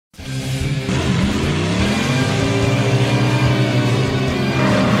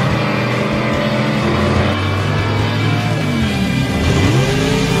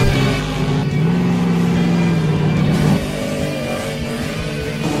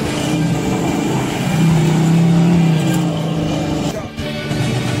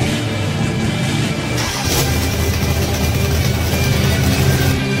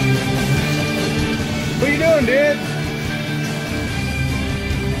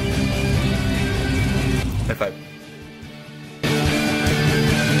High five.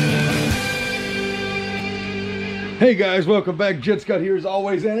 Hey guys, welcome back. Jet Scott here as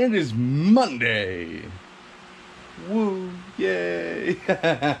always, and it is Monday. Woo, yay.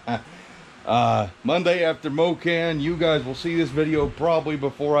 Monday after MoKan. You guys will see this video probably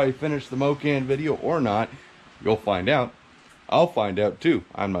before I finish the MoKan video or not. You'll find out. I'll find out too.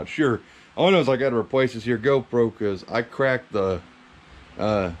 I'm not sure. All I know is I got to replace this here GoPro because I cracked the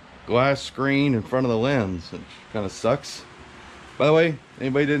glass screen in front of the lens, which kind of sucks. By the way,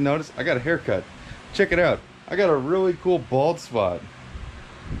 anybody didn't notice, I got a haircut. Check it out. I got a really cool bald spot.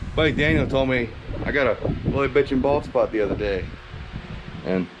 Buddy Daniel told me I got a really bitchin' bald spot the other day,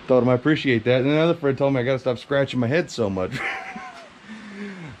 and told him I appreciate that. And another friend told me I gotta stop scratching my head so much.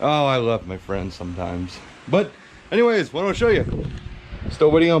 Oh, I love my friends sometimes. But anyways, what do I show you? Still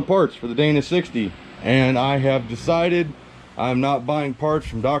waiting on parts for the Dana 60, and I have decided I'm not buying parts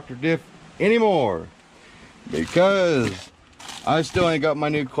from Dr. Diff anymore because I still ain't got my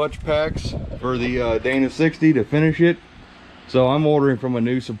new clutch packs for the Dana 60 to finish it. So I'm ordering from a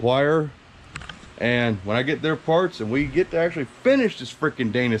new supplier, and when I get their parts and we get to actually finish this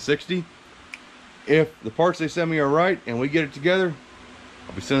freaking Dana 60, if the parts they send me are right and we get it together,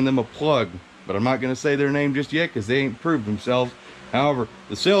 I'll be sending them a plug. But I'm not going to say their name just yet because they ain't proved themselves. However,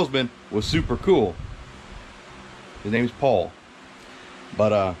 the salesman was super cool. His name's Paul.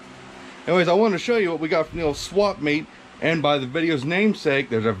 But anyways, I wanted to show you what we got from the old swap meet. And by the video's namesake,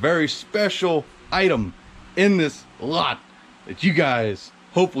 there's a very special item in this lot that you guys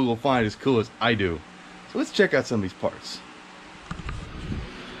hopefully will find as cool as I do. So let's check out some of these parts.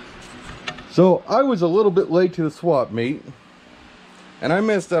 So I was a little bit late to the swap meet, and I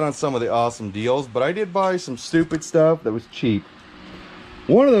missed out on some of the awesome deals, but I did buy some stupid stuff that was cheap.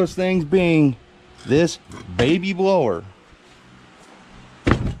 One of those things being this baby blower.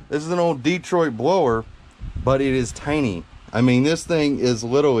 This is an old Detroit blower, but it is tiny. I mean, this thing is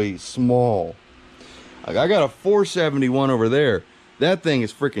literally small. Like, I got a 471 over there. That thing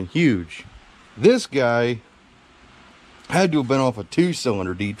is freaking huge. This guy had to have been off a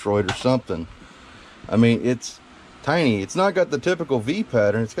 2-cylinder Detroit or something. I mean, it's tiny. It's not got the typical V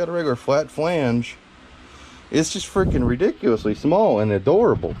pattern. It's got a regular flat flange. It's just freaking ridiculously small and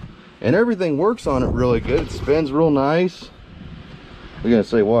adorable. And everything works on it really good. It spins real nice. We're gonna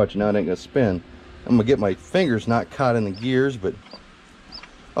say, watch, now it ain't gonna spin. I'm gonna get my fingers not caught in the gears, but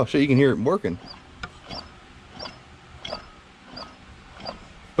oh shit, you can hear it working.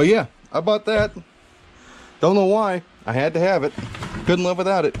 But yeah, I bought that. Don't know why. I had to have it. Couldn't live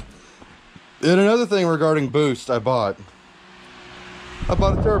without it. And another thing regarding boost I bought a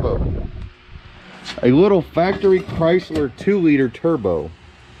turbo. A little factory Chrysler 2-liter turbo.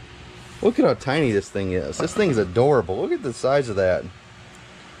 Look at how tiny this thing is. This thing's adorable. Look at the size of that.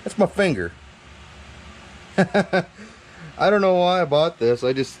 That's my finger. I don't know why I bought this.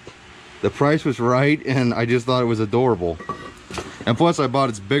 The price was right, and I just thought it was adorable. And plus I bought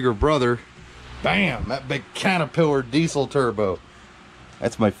its bigger brother. Bam! That big Caterpillar diesel turbo.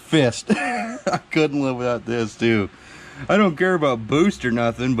 That's my fist. I couldn't live without this too. I don't care about boost or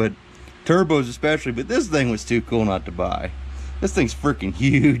nothing, but turbos especially, but this thing was too cool not to buy. This thing's freaking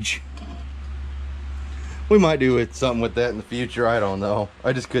huge. We might do something with that in the future. I don't know.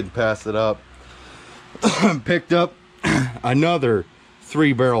 I just couldn't pass it up. Picked up another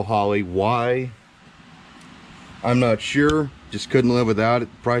 3-barrel Holley. Why? I'm not sure. Just couldn't live without it.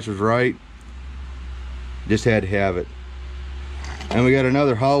 The price was right. Just had to have it. And we got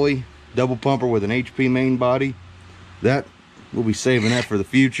another Holley double pumper with an HP main body. That we'll be saving that for the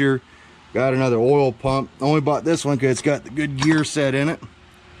future. Got another oil pump. Only bought this one because it's got the good gear set in it.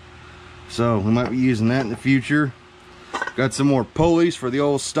 So we might be using that in the future. Got some more pulleys for the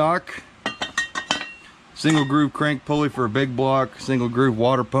old stock. Single groove crank pulley for a big block. Single groove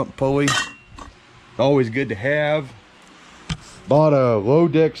water pump pulley. Always good to have. Bought a low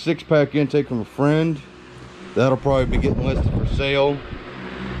deck 6-pack intake from a friend. That'll probably be getting listed for sale.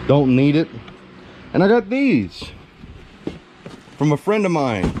 Don't need it. And I got these from a friend of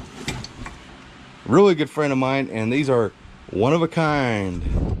mine. Really good friend of mine, and these are one of a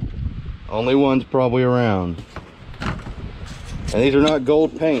kind. Only ones probably around. And these are not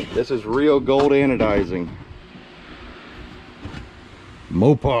gold paint. This is real gold anodizing.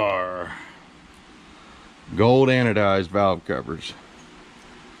 Mopar. Gold anodized valve covers.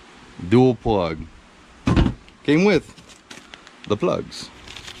 Dual plug. Came with the plugs.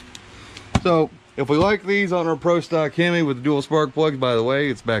 So if we like these on our Pro Stock Hemi with the dual spark plugs, by the way,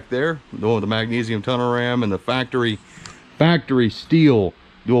 it's back there. The one with the magnesium tunnel ram and the factory steel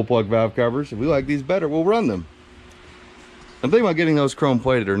dual plug valve covers. If we like these better, we'll run them. I'm thinking about getting those chrome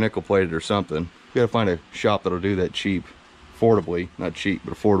plated or nickel plated or something. Gotta find a shop that'll do that cheap. Affordably. Not cheap,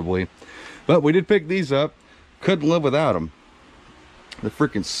 but affordably. But we did pick these up. Couldn't live without them. They're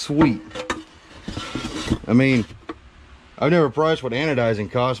freaking sweet. I mean, I've never priced what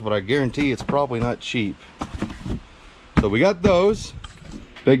anodizing costs, but I guarantee it's probably not cheap. So we got those.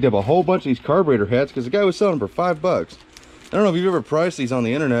 Picked up a whole bunch of these carburetor hats because the guy was selling them for $5. I don't know if you've ever priced these on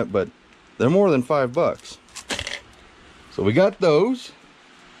the internet, but they're more than $5. So we got those.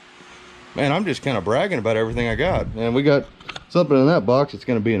 Man, I'm just kind of bragging about everything I got. And we got something in that box. It's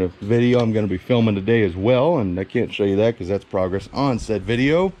going to be in a video I'm going to be filming today as well. And I can't show you that because that's progress on said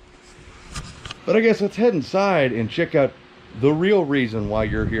video. But I guess let's head inside and check out the real reason why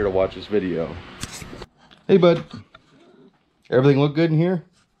you're here to watch this video. Hey, bud. Everything look good in here?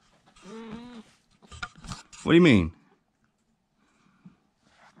 What do you mean?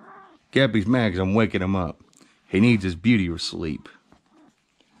 Gappy's mad 'cause I'm waking him up. He needs his beauty sleep.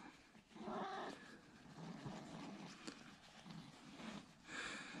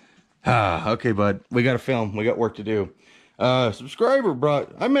 Okay, bud. We got to film. We got work to do. Subscriber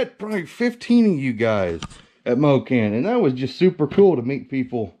I met probably 15 of you guys at MoKan, and that was just super cool to meet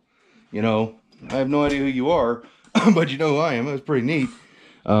people. You know, I have no idea who you are, but you know who I am. It was pretty neat.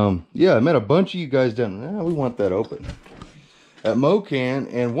 Yeah, I met a bunch of you guys down. We want that open. At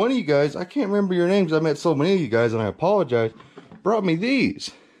MoKan, and one of you guys, I can't remember your names. I met so many of you guys, and I apologize, brought me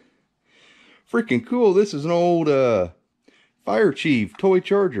these. Freaking cool. This is an old Fire Chief toy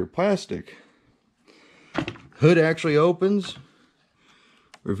charger, plastic. Hood actually opens,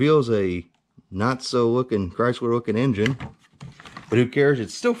 reveals a not so looking Chrysler looking engine, but who cares?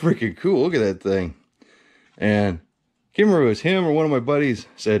 It's still freaking cool. Look at that thing. And I can't remember if it was him or one of my buddies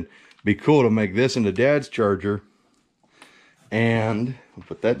said be cool to make this into Dad's charger. And we'll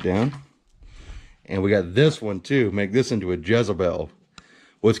put that down. And we got this one too, make this into a Jezebel.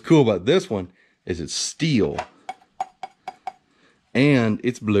 What's cool about this one is it's steel, and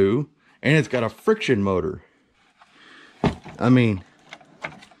it's blue, and it's got a friction motor. I mean,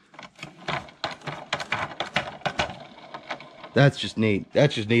 that's just neat.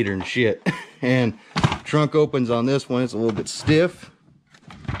 That's just neater than shit. And trunk opens on this one. It's a little bit stiff,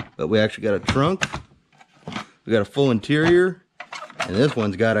 but we actually got a trunk. We got a full interior, and this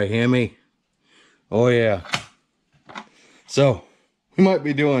one's got a Hemi. Oh yeah. So we might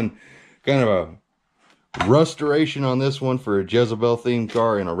be doing kind of a restoration on this one for a Jezebel themed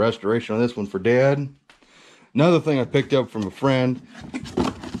car, and a restoration on this one for Dad. Another thing I picked up from a friend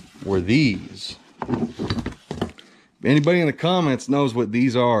were these. If anybody in the comments knows what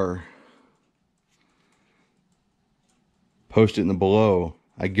these are, post it in the below.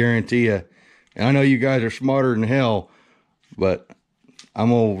 I guarantee you, and I know you guys are smarter than hell, but I'm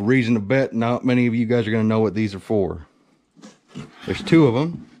gonna reason to bet not many of you guys are gonna know what these are for. There's two of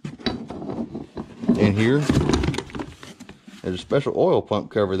them in here. There's a special oil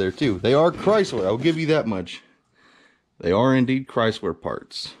pump cover there too. They are Chrysler, I'll give you that much. They are indeed Chrysler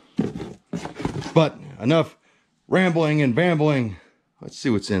parts. But enough rambling and bambling. Let's see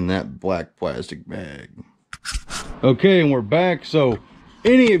what's in that black plastic bag. Okay, and we're back. So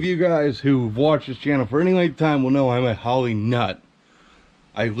any of you guys who've watched this channel for any length of time will know I'm a Holley nut.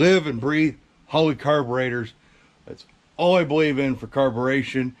 I live and breathe Holley carburetors. That's all I believe in for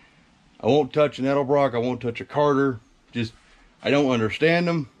carburation. I won't touch an Edelbrock. I won't touch a Carter. Just, I don't understand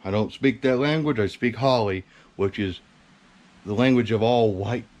them. I don't speak that language. I speak Holley, which is the language of all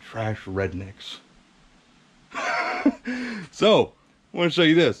white trash rednecks. So, I want to show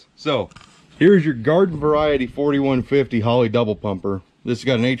you this. So, here's your garden variety 4150 Holley double pumper. This has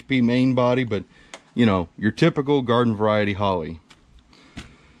got an HP main body, but you know, your typical garden variety Holley.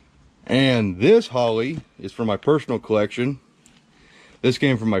 And this Holley is from my personal collection. This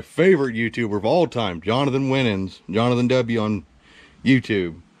came from my favorite YouTuber of all time, Jonathan Winans, Jonathan W on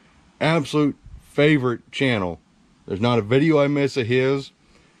YouTube. Absolute favorite channel. There's not a video I miss of his.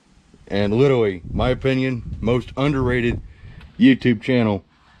 And literally, my opinion, most underrated YouTube channel,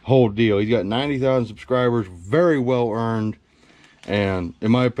 whole deal. He's got 90,000 subscribers, very well earned. And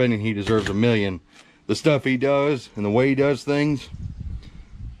in my opinion, he deserves a million. The stuff he does and the way he does things,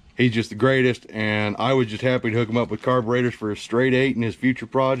 he's just the greatest. And I was just happy to hook him up with carburetors for a straight 8 in his future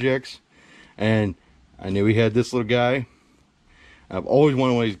projects. And I knew he had this little guy. I've always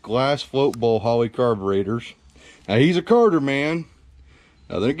wanted one of these glass float bowl Holley carburetors. Now he's a Carter man.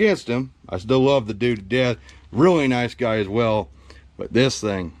 Nothing against him. I still love the dude to death. Really nice guy as well. But this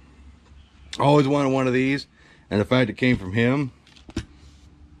thing, I always wanted one of these. And the fact it came from him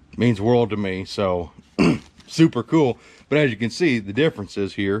means the world to me. So super cool. But as you can see, the difference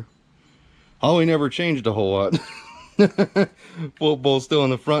is here, Holley never changed a whole lot. Float bowl still in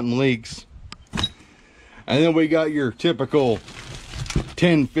the front and leaks. And then we got your typical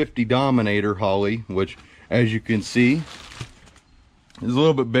 1050 Dominator Holley, which, as you can see, is a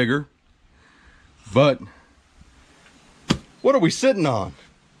little bit bigger. But what are we sitting on?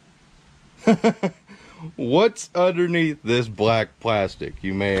 What's underneath this black plastic,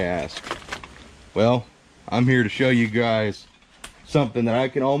 you may ask? Well, I'm here to show you guys something that I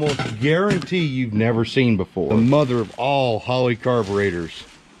can almost guarantee you've never seen before. The mother of all Holley carburetors.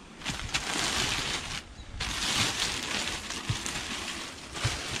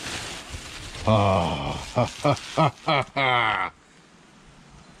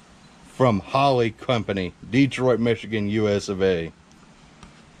 From Holley Company, Detroit, Michigan, US of A.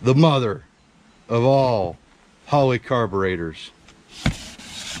 The mother of all Holley carburetors.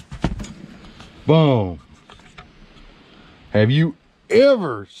 Boom. Have you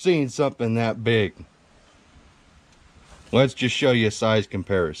ever seen something that big? Let's just show you a size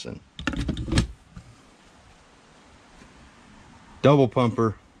comparison. Double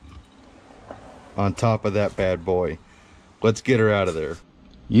pumper on top of that bad boy. Let's get her out of there.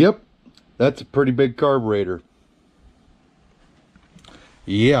 Yep, that's a pretty big carburetor.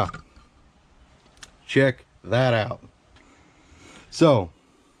 Yeah, check that out. So,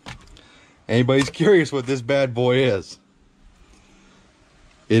 anybody's curious what this bad boy is?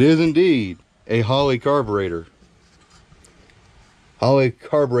 It is indeed a Holley carburetor. Holley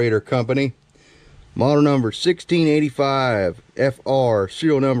Carburetor Company, model number 1685 FR,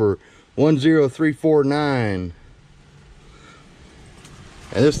 serial number 10349.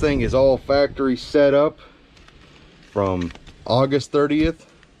 And this thing is all factory set up from August 30th,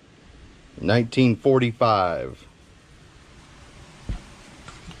 1945.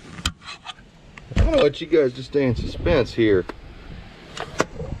 I'm gonna let you guys just stay in suspense here.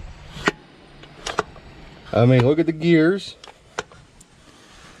 I mean, look at the gears.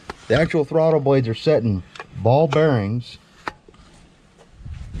 The actual throttle blades are set in ball bearings.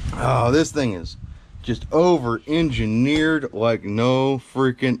 Oh, this thing is just over-engineered like no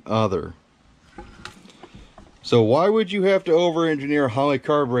freaking other. So why would you have to over-engineer a Holley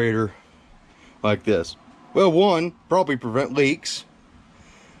carburetor like this? Well, one, probably prevent leaks.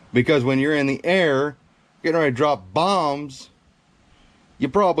 Because when you're in the air, getting ready to drop bombs, you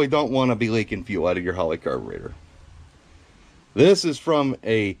probably don't want to be leaking fuel out of your Holley carburetor. This is from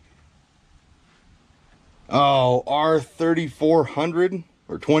a R3400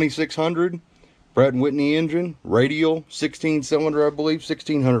 or 2600 Pratt & Whitney engine, radial, 16 cylinder, I believe,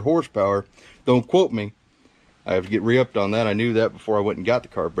 1600 horsepower. Don't quote me. I have to get re-upped on that. I knew that before I went and got the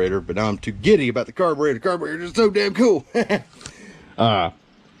carburetor, but now I'm too giddy about the carburetor. The carburetor is so damn cool.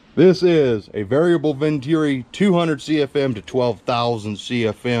 This is a variable Venturi 200 CFM to 12,000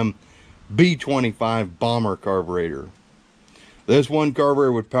 CFM B25 bomber carburetor. This one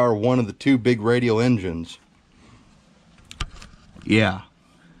carburetor would power one of the two big radial engines. Yeah.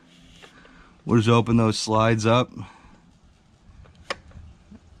 We'll just open those slides up.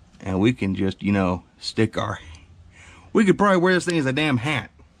 And we can just, you know, stick our... We could probably wear this thing as a damn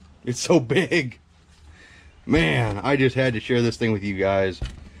hat. It's so big. Man, I just had to share this thing with you guys.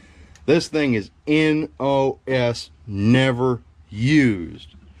 This thing is NOS, never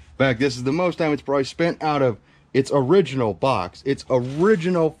used. In fact, this is the most time it's probably spent out of its original box. Its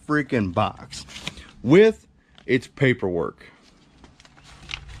original freaking box. With its paperwork.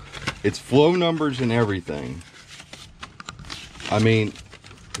 Its flow numbers and everything. I mean,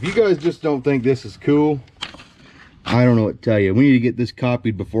 if you guys just don't think this is cool, I don't know what to tell you. We need to get this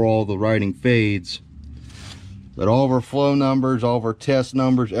copied before all the writing fades. But all of our flow numbers, all of our test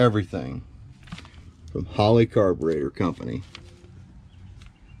numbers, everything. From Holley Carburetor Company.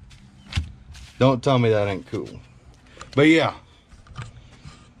 Don't tell me that ain't cool. But yeah,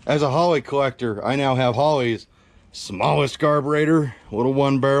 as a Holley collector, I now have Holley's smallest carburetor, little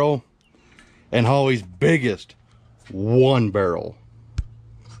 1 barrel, and Holley's biggest 1 barrel.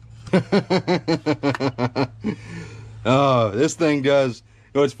 This thing does,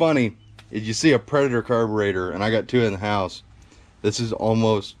 you know, it's funny, is you see a Predator carburetor, and I got 2 in the house. This is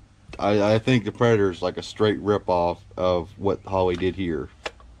almost, I think the Predator is like a straight rip-off of what Holley did here.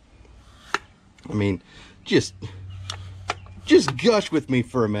 I mean, just gush with me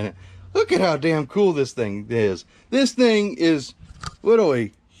for a minute. Look at how damn cool this thing is. This thing is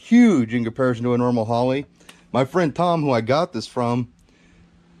literally huge in comparison to a normal Holley. My friend Tom, who I got this from,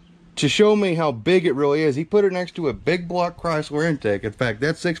 to show me how big it really is, he put it next to a big block Chrysler intake. In fact,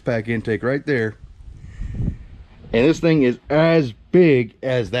 that 6-pack intake right there. And this thing is as big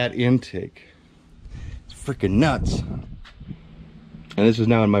as that intake. It's freaking nuts. And this is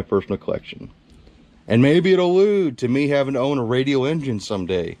now in my personal collection. And maybe it'll allude to me having to own a radial engine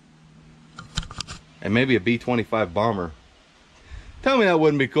someday. And maybe a B-25 bomber. Tell me that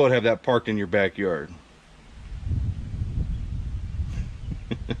wouldn't be cool to have that parked in your backyard.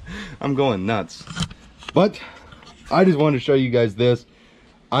 I'm going nuts. But I just wanted to show you guys this.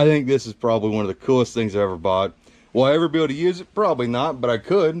 I think this is probably one of the coolest things I've ever bought. Will I ever be able to use it? Probably not, but I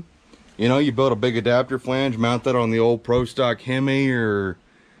could. You know, you build a big adapter flange, mount that on the old Pro Stock Hemi or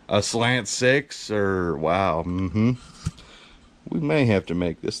a Slant 6 or wow. We may have to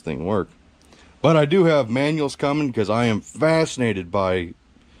make this thing work. But I do have manuals coming because I am fascinated by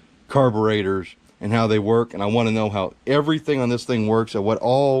carburetors and how they work, and I want to know how everything on this thing works and what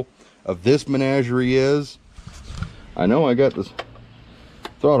all of this menagerie is. I know I got the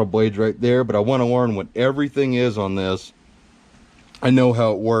throttle blades right there, but I want to learn what everything is on this. I know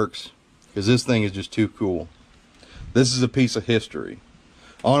how it works because this thing is just too cool. This is a piece of history.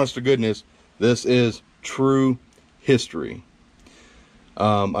 Honest to goodness, this is true history.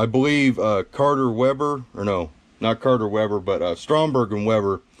 I believe Carter Weber, or no, not Carter Weber, but Stromberg and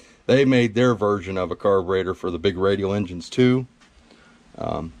Weber, they made their version of a carburetor for the big radial engines too.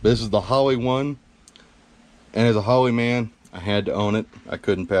 This is the Holley one, and as a Holley man, I had to own it. I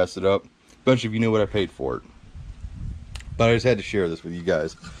couldn't pass it up, especially if you knew what I paid for it. But I just had to share this with you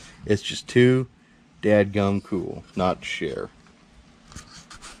guys. It's just too dadgum cool not to share.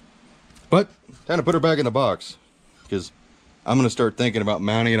 But time to put her back in the box, because I'm going to start thinking about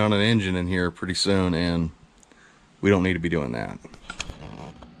mounting it on an engine in here pretty soon, and we don't need to be doing that.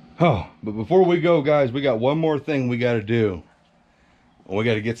 Oh, but before we go, guys, we got one more thing we got to do. We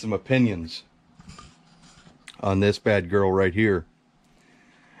got to get some opinions on this bad girl right here.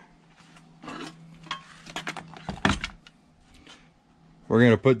 We're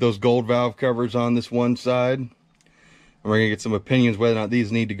going to put those gold valve covers on this one side, and we're going to get some opinions whether or not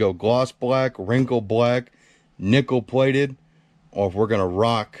these need to go gloss black, wrinkle black, nickel plated, or if we're going to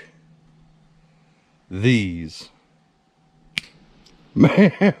rock these.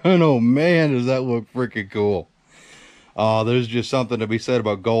 Man, oh man, does that look freaking cool. There's just something to be said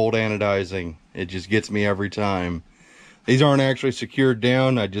about gold anodizing. It just gets me every time. These aren't actually secured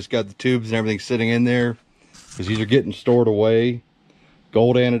down. I just got the tubes and everything sitting in there because these are getting stored away.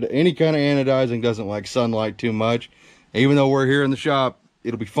 Gold any kind of anodizing doesn't like sunlight too much. Even though we're here in the shop,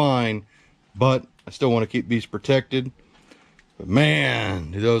 it'll be fine, but I still want to keep these protected. But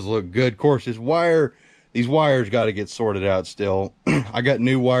man, do those look good. Of course, these wires got to get sorted out still. I got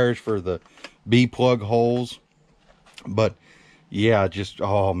new wires for the B-plug holes. But yeah, just,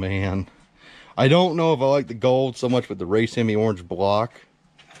 oh man. I don't know if I like the gold so much with the Race Hemi orange block.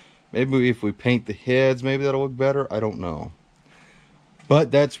 Maybe if we paint the heads, maybe that'll look better. I don't know. But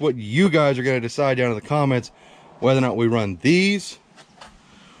that's what you guys are going to decide down in the comments, whether or not we run these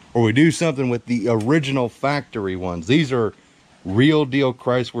or we do something with the original factory ones. These are real deal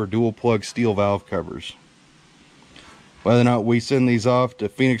Chrysler dual plug steel valve covers. Whether or not we send these off to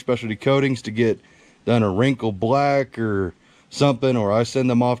Phoenix Specialty Coatings to get done a wrinkle black or something, or I send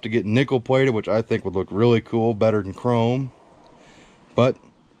them off to get nickel plated, which I think would look really cool, better than chrome. But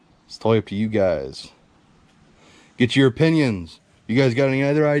it's totally up to you guys. Get your opinions. You guys got any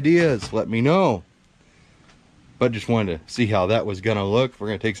other ideas? Let me know. But just wanted to see how that was gonna look. We're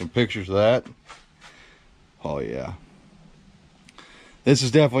gonna take some pictures of that. Oh yeah. This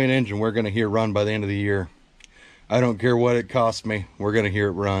is definitely an engine we're gonna hear run by the end of the year. I don't care what it costs me. We're gonna hear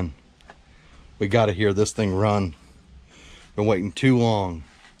it run. We gotta hear this thing run. Been waiting too long.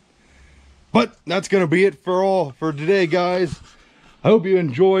 But that's gonna be it for today, guys. I hope you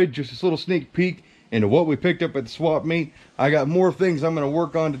enjoyed just this little sneak peek into what we picked up at the swap meet. I got more things I'm gonna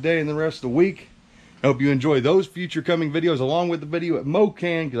work on today and the rest of the week. I hope you enjoy those future coming videos along with the video at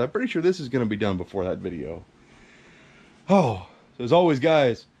MoKan, because I'm pretty sure this is gonna be done before that video. Oh, so as always,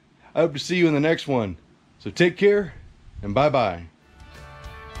 guys, I hope to see you in the next one. So take care and bye-bye.